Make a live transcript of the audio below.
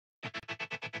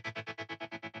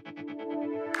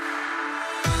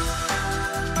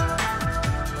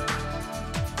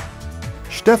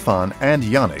Stefan and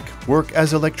Yannick work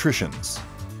as electricians.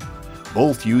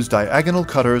 Both use diagonal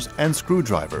cutters and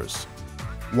screwdrivers.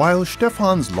 While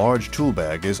Stefan's large tool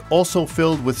bag is also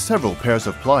filled with several pairs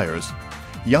of pliers,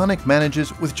 Yannick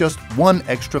manages with just one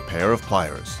extra pair of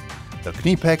pliers, the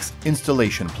Knipex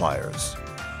installation pliers.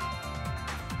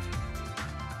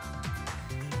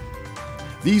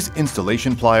 These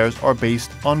installation pliers are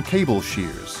based on cable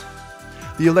shears.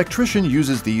 The electrician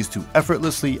uses these to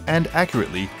effortlessly and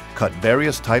accurately cut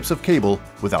various types of cable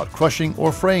without crushing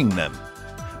or fraying them,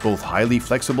 both highly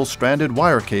flexible stranded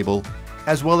wire cable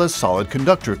as well as solid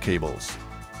conductor cables.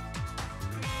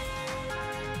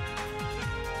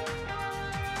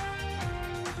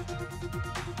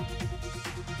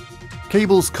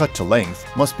 Cables cut to length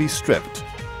must be stripped.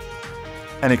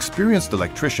 An experienced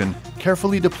electrician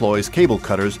carefully deploys cable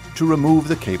cutters to remove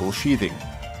the cable sheathing.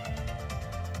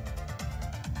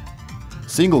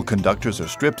 Single conductors are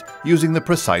stripped using the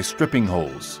precise stripping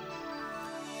holes.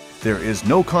 There is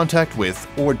no contact with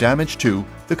or damage to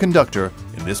the conductor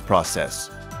in this process.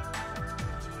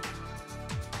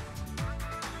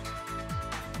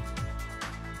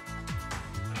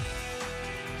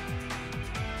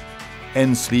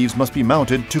 End sleeves must be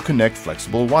mounted to connect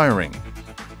flexible wiring.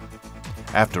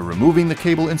 After removing the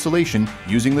cable insulation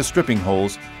using the stripping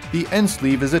holes, the end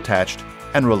sleeve is attached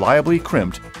and reliably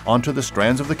crimped onto the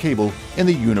strands of the cable in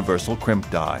the universal crimp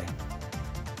die.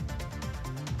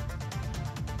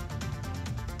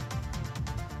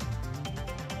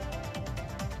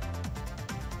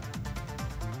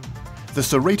 The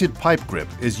serrated pipe grip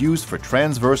is used for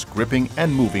transverse gripping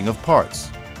and moving of parts.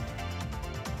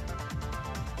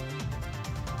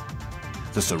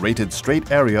 The serrated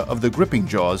straight area of the gripping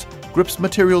jaws grips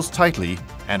materials tightly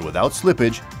and without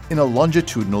slippage in a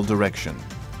longitudinal direction.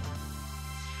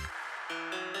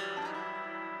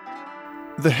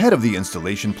 The head of the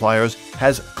installation pliers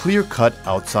has clear-cut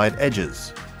outside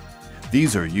edges.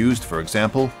 These are used, for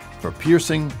example, for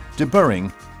piercing,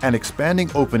 deburring, and expanding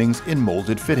openings in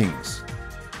molded fittings.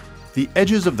 The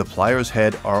edges of the pliers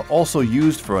head are also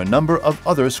used for a number of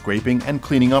other scraping and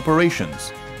cleaning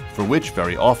operations, for which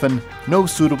very often no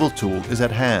suitable tool is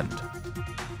at hand.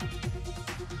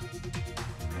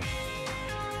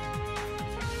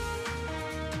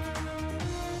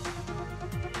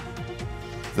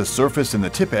 The surface in the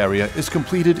tip area is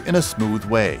completed in a smooth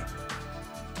way.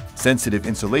 Sensitive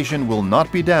insulation will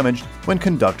not be damaged when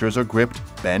conductors are gripped,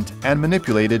 bent, and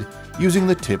manipulated using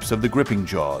the tips of the gripping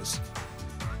jaws.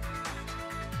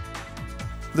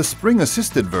 The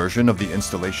spring-assisted version of the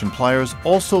installation pliers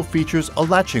also features a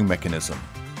latching mechanism.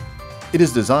 It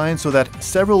is designed so that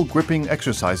several gripping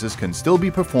exercises can still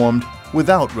be performed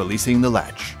without releasing the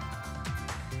latch.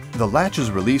 The latch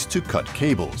is released to cut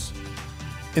cables.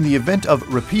 In the event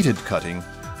of repeated cutting,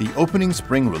 the opening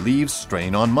spring relieves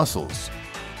strain on muscles.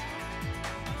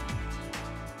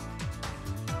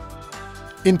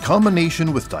 In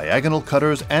combination with diagonal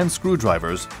cutters and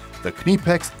screwdrivers, the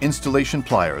Knipex installation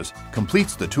pliers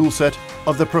completes the toolset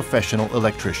of the professional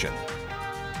electrician.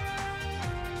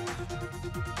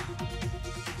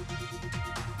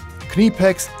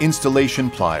 Knipex installation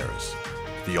pliers,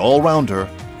 the all-rounder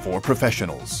for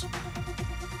professionals.